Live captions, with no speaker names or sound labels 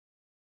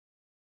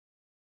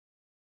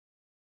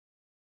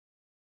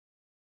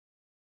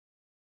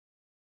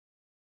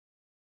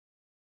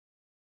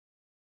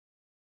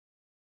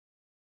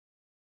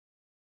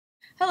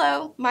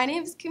Hello, my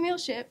name is Camille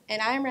Ship,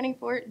 and I am running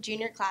for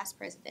junior class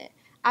president.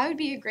 I would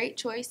be a great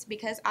choice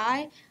because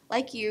I,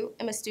 like you,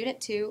 am a student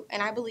too,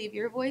 and I believe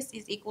your voice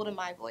is equal to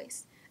my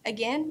voice.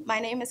 Again, my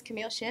name is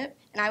Camille Ship,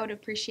 and I would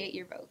appreciate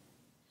your vote.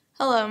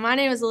 Hello, my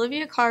name is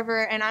Olivia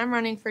Carver, and I'm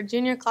running for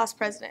junior class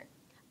president.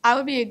 I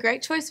would be a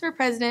great choice for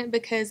president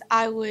because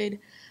I would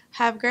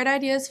have great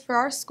ideas for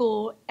our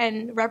school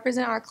and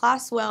represent our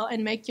class well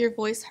and make your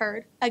voice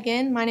heard.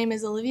 Again, my name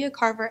is Olivia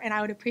Carver, and I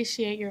would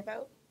appreciate your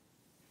vote.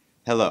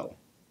 Hello,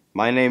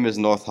 my name is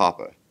North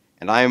Hopper,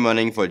 and I am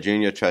running for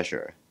junior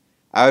treasurer.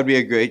 I would be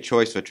a great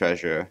choice for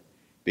treasurer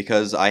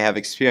because I have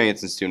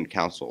experience in student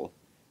council,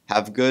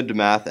 have good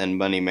math and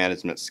money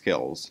management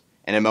skills,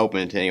 and am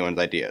open to anyone's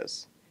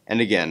ideas.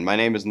 And again, my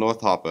name is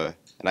North Hopper,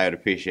 and I would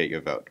appreciate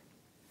your vote.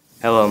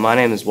 Hello, my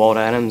name is Walt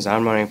Adams.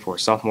 I'm running for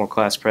sophomore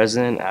class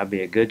president. I'd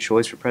be a good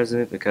choice for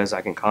president because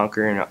I can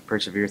conquer and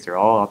persevere through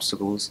all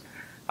obstacles.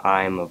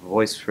 I'm a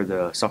voice for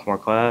the sophomore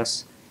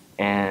class,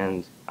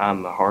 and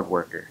I'm a hard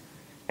worker.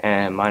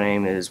 And my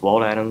name is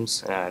Walt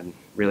Adams, and I'd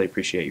really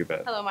appreciate your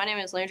vote. Hello, my name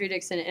is Landry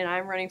Dixon, and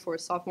I'm running for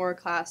sophomore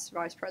class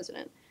vice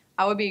president.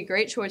 I would be a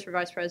great choice for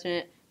vice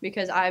president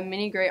because I have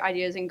many great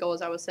ideas and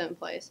goals I will set in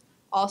place.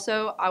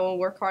 Also, I will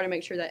work hard to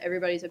make sure that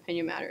everybody's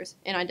opinion matters,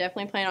 and I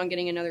definitely plan on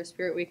getting another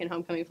Spirit Week and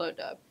Homecoming float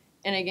dub.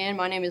 And again,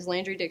 my name is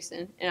Landry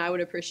Dixon, and I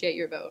would appreciate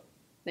your vote.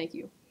 Thank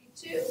you.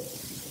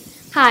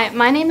 Hi,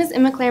 my name is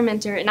Emma Claire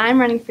Minter, and I'm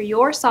running for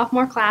your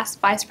sophomore class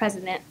vice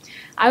president.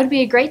 I would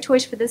be a great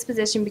choice for this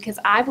position because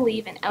I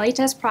believe in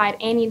LHS pride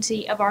and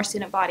unity of our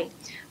student body.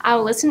 I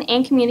will listen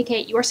and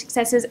communicate your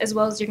successes as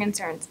well as your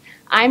concerns.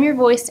 I am your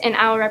voice, and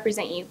I will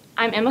represent you.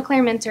 I'm Emma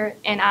Claire Minter,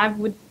 and I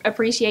would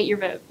appreciate your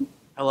vote.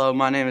 Hello,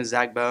 my name is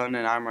Zach Bone,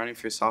 and I'm running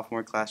for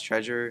sophomore class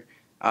treasurer.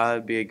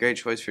 I'd be a great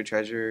choice for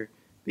treasurer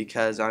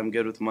because I'm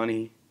good with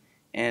money.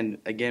 And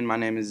again, my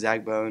name is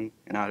Zach Bone,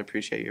 and I would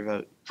appreciate your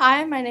vote.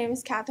 Hi, my name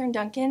is Catherine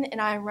Duncan,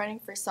 and I am running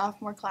for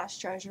sophomore class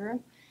treasurer.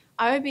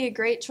 I would be a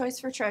great choice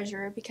for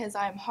treasurer because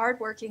I am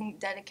hardworking,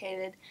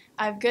 dedicated,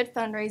 I have good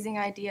fundraising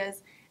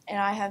ideas, and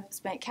I have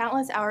spent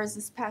countless hours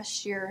this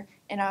past year,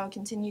 and I will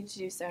continue to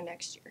do so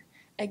next year.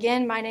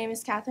 Again, my name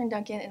is Catherine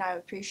Duncan, and I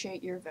would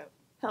appreciate your vote.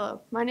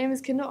 Hello, my name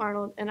is Kendall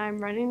Arnold, and I'm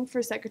running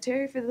for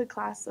secretary for the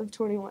class of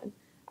 21.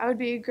 I would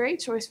be a great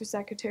choice for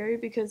secretary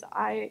because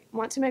I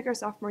want to make our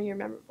sophomore year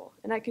memorable,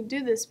 and I can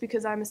do this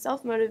because I'm a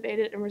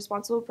self-motivated and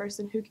responsible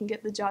person who can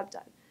get the job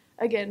done.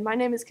 Again, my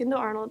name is Kendall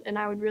Arnold, and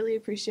I would really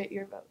appreciate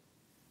your vote.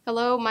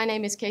 Hello, my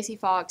name is Casey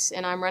Fox,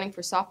 and I'm running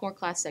for sophomore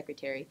class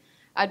secretary.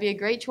 I'd be a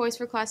great choice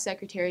for class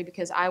secretary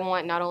because I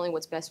want not only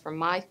what's best for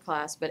my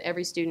class, but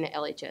every student at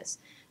LHS.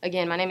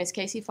 Again, my name is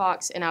Casey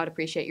Fox, and I would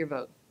appreciate your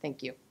vote.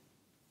 Thank you.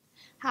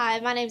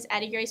 Hi, my name is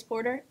Addie Grace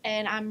Porter,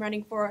 and I'm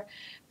running for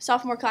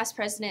sophomore class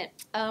president.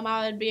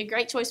 I would be a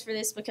great choice for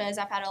this because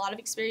I've had a lot of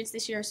experience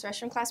this year as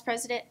freshman class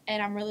president,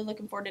 and I'm really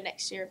looking forward to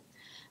next year.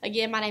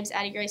 Again, my name is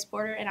Addie Grace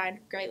Porter, and I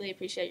greatly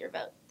appreciate your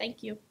vote.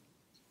 Thank you.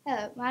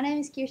 Hello, my name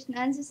is Kirsten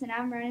Unzis, and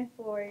I'm running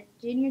for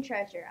junior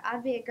treasurer.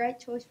 I'd be a great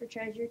choice for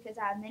treasurer because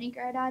I have many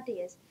great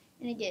ideas.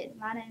 And again,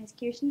 my name is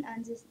Kirsten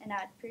Unzis, and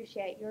I'd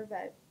appreciate your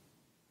vote.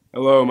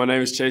 Hello, my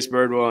name is Chase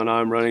Birdwell, and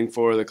I'm running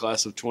for the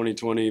class of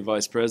 2020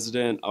 vice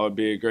president. I would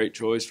be a great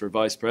choice for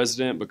vice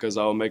president because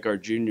I will make our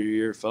junior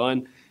year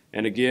fun.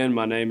 And again,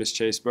 my name is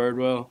Chase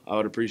Birdwell. I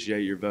would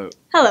appreciate your vote.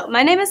 Hello,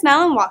 my name is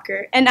Malin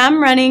Walker, and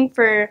I'm running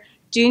for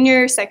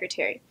junior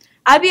secretary.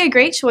 I'd be a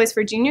great choice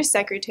for junior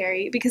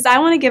secretary because I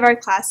want to give our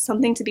class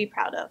something to be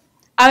proud of.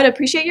 I would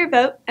appreciate your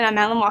vote, and I'm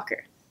Malin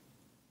Walker.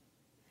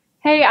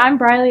 Hey, I'm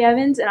Briley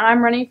Evans, and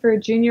I'm running for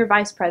junior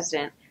vice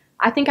president.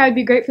 I think I would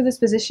be great for this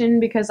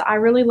position because I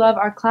really love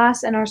our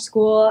class and our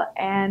school,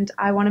 and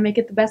I want to make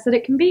it the best that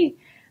it can be.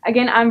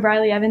 Again, I'm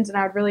Briley Evans, and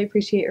I would really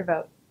appreciate your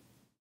vote.